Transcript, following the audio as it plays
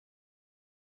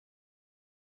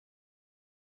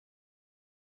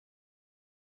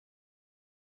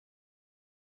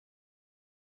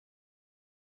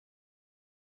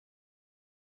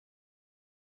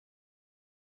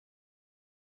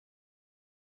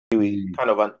was Mm. kind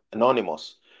of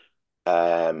anonymous.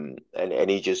 And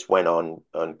he just went on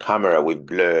camera with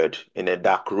blurred in a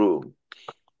dark room,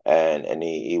 and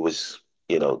he was,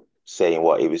 saying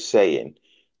what he was saying.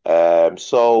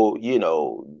 So,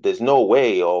 there's no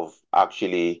way of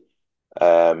actually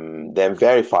them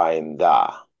verifying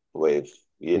that with,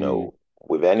 Mm.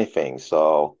 with anything.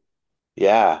 So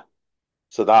yeah,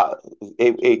 so that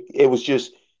it was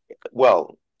just,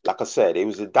 well, like I said, it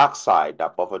was the dark side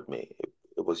that bothered me.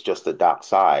 It was just the dark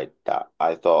side that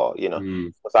I thought,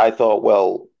 Mm. because I thought,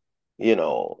 well, you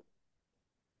know,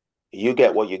 you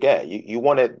get what you get. You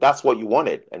wanted, that's what you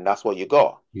wanted, and that's what you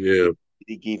got. Yeah. Did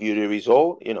he give you the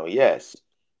result? Yes.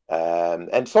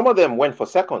 And some of them went for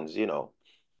seconds,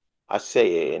 I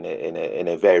say it in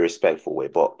a very respectful way,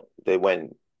 but they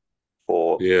went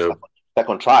for Yeah.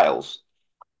 second trials.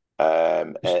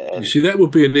 You And see, that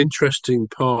would be an interesting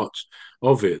part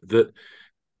of it, that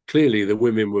clearly the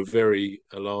women were very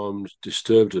alarmed,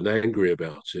 disturbed, and angry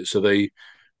about it. So they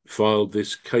filed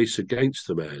this case against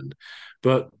the man.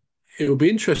 But it would be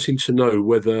interesting to know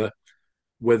whether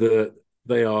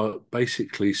they are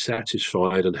basically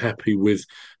satisfied and happy with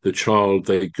the child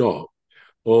they got,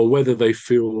 or whether they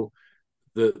feel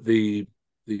that the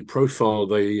profile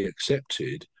they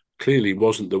accepted clearly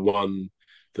wasn't the one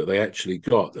that they actually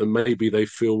got, and maybe they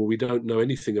feel, well, we don't know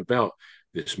anything about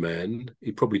this man.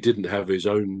 He probably didn't have his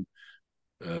own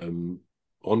um,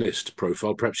 honest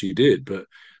profile. Perhaps he did, but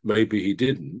maybe he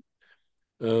didn't.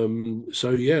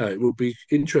 So yeah, it will be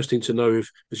interesting to know if,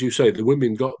 as you say, the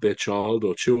women got their child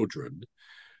or children.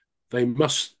 They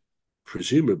must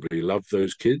presumably love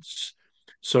those kids.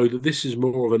 So that this is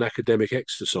more of an academic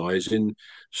exercise in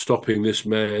stopping this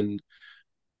man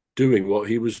doing what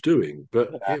he was doing.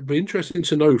 But it'd be interesting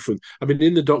to know from, I mean,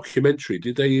 in the documentary,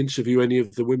 did they interview any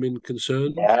of the women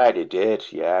concerned? yeah, they did.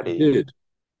 Yeah, They they did.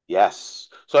 yes.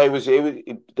 So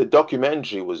the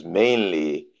documentary was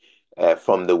mainly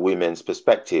from the women's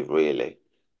perspective, really.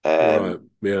 Right.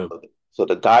 Um, Yeah. so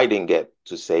the guy didn't get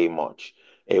to say much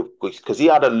because he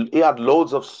had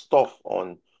loads of stuff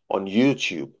on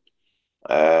YouTube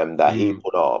that he Mm.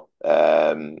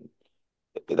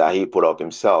 put up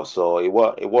himself. So it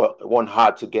wasn't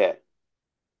hard Yeah.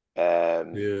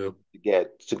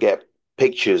 to get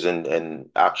pictures and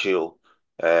actual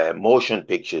motion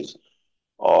pictures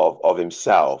of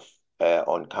himself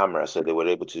on camera, so they were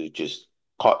able to just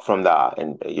cut from that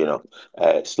and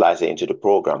slice it into the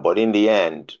program. But in the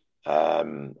end, I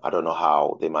don't know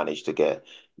how they managed to get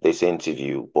this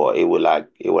interview, but it was like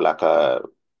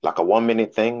a 1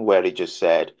 minute thing where he just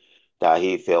said that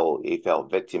he felt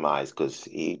victimized because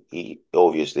he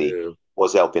obviously Yeah.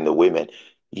 was helping the women.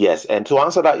 Yes, and to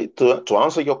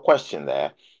answer your question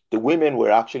there, the women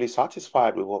were actually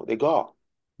satisfied with what they got.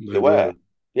 They They were. were.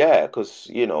 Yeah, because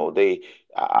they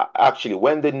actually,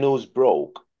 when the news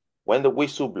broke, when the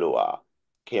whistleblower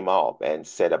came up and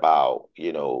said about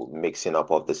mixing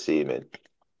up of the semen,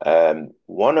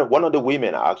 one of the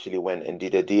women actually went and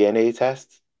did a DNA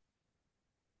test.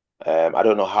 I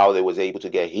don't know how they was able to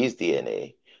get his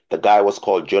DNA. The guy was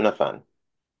called Jonathan.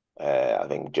 I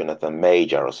think Jonathan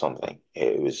Major or something.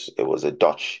 It was a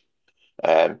Dutch.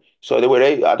 So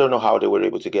I don't know how they were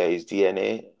able to get his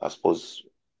DNA. I suppose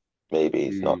maybe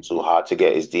it's not Mm. too hard to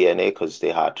get his DNA because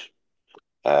they had.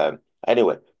 Um,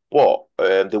 anyway, but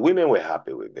the women were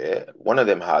happy with it. One of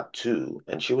them had two,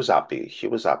 and she was happy. She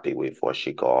was happy with what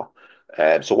she got.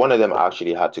 So one of them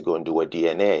actually had to go and do a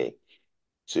DNA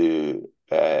to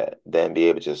then be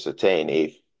able to ascertain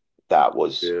if that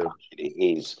was Yeah. actually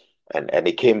his, and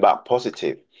it came back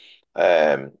positive.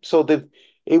 So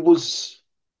it was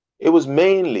it was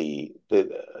mainly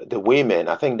the women.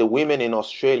 I think the women in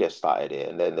Australia started it,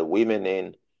 and then the women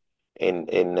in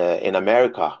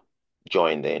America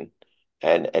joined in,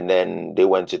 and then they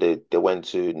went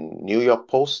to New York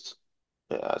Post.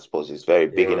 I suppose it's very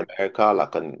big in Right. America,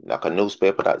 like a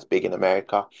newspaper that's big in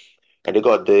America, and they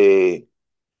got the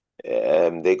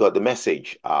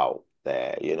message out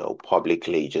there,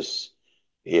 publicly, just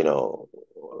you know,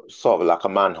 sort of like a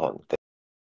manhunt.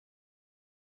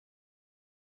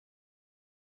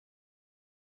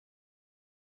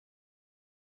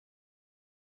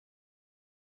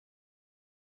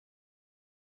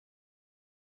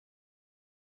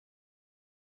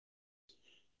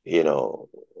 you know,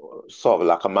 Sort of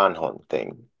like a manhunt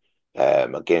thing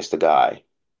against the guy,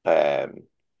 um,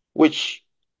 which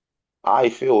I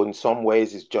feel in some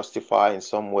ways is justified, in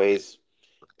some ways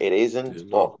it isn't. It's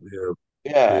not. But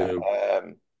Yeah. yeah,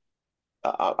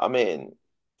 Yeah. I mean,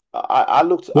 I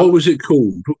looked, What was it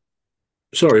called?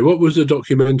 Sorry, what was the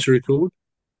documentary called?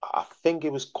 think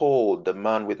it was called The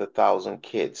Man with a Thousand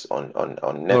Kids on Oh,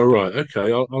 Netflix. right.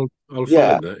 Okay. I'll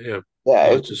Yeah, find that. Yeah. yeah,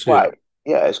 Like to see it.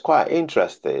 it's quite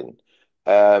interesting.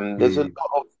 Mm. There's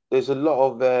a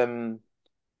lot of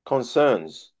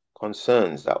concerns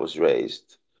that was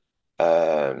raised.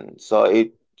 So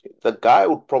the guy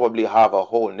would probably have a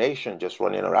whole nation just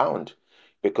running around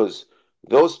because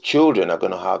those children are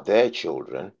going to have their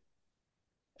children,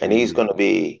 and Mm. he's going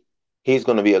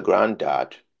to be a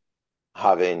granddad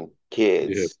having Yeah.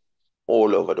 kids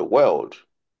all over the world.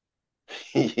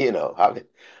 You know, having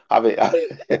I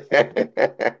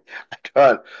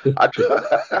can't I can't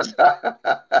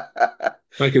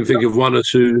I can think of one or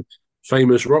two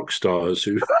famous rock stars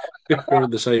who are in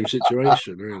the same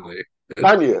situation, really.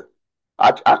 can you?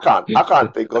 I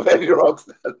can't think of any rocks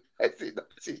that's in that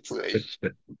situation.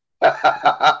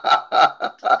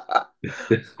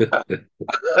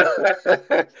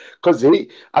 Because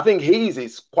I think his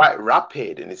is quite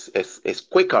rapid and it's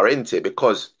quicker, isn't it?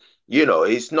 Because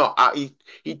he's not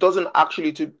he doesn't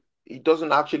actually to he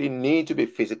doesn't actually need to be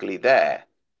physically there,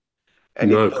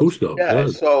 and No, it of does. course not. Yeah. No.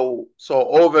 So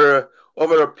over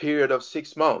a period of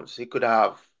 6 months, he could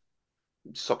have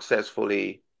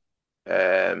successfully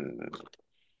um,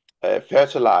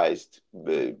 fertilized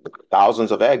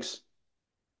thousands of eggs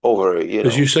over.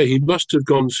 As you say, he must have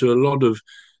gone to a lot of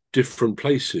different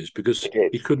places because It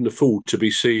did. he couldn't afford to be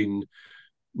seen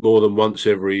more than once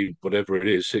every whatever it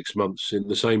is 6 months in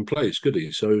the same place, could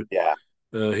he? So Yeah.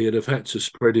 he'd have had to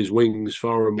spread his wings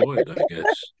far and wide, I guess.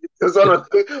 It was one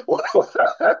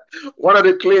of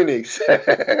the clinics.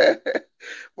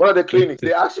 One of the clinics.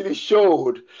 They actually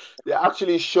showed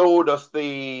us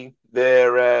the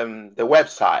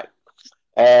website,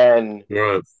 and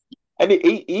Right.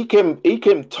 he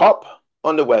came top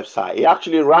on the website. He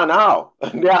actually ran out,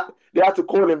 and they had to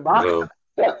call him back. Well,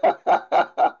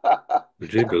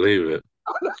 would you believe it?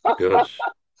 Gosh,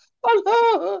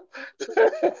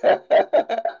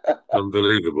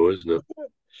 unbelievable, isn't it?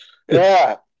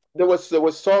 Yeah, there was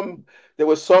some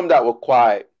that were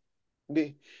quite,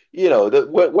 the-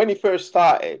 when he first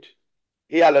started,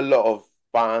 he had a lot of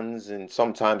fans, and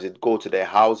sometimes he'd go to their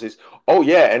houses. Oh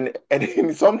yeah,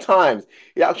 and sometimes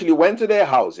he actually went to their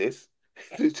houses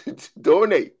to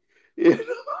donate. You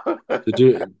know?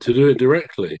 To do it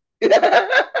directly.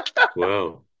 Wow.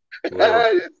 Wow.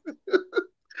 Yeah,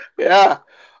 yeah.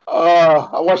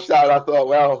 I watched that and I thought,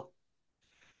 well,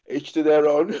 each to their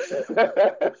own.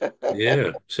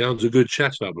 Yeah. Sounds a good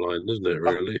chat up line, doesn't it,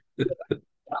 really?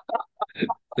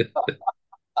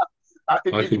 I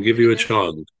can I give can you give you a babies.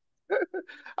 child.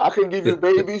 I can give you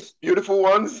babies, beautiful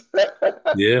ones.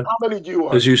 Yeah. How many do you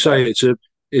As want? you say,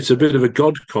 it's a bit of a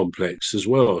god complex as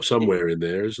well, somewhere in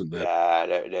there, isn't there?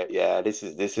 Yeah, yeah. This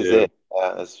is Yeah. it.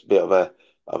 It's a bit of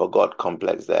a god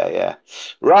complex there. Yeah.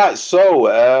 Right. So,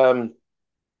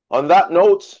 on that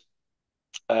note,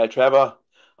 Trevor,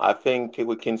 I think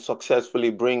we can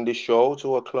successfully bring the show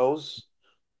to a close.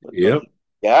 Yep.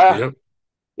 Yeah, Yep.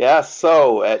 yeah.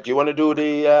 So, do you want to do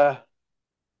the?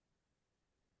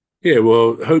 Yeah,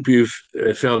 well, hope you've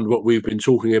found what we've been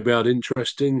talking about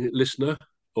interesting, listener,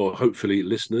 or hopefully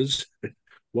listeners,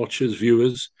 watchers,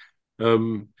 viewers.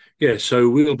 Um, yeah, so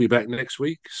we'll be back next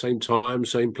week, same time,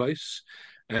 same place.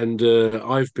 And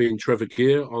I've been Trevor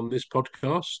Gear on this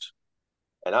podcast.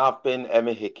 And I've been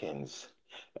Emmy Hikins,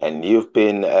 and you've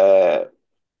been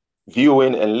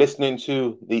viewing and listening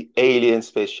to the Alien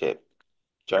Spaceship.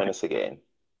 Join us again.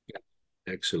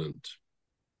 Excellent.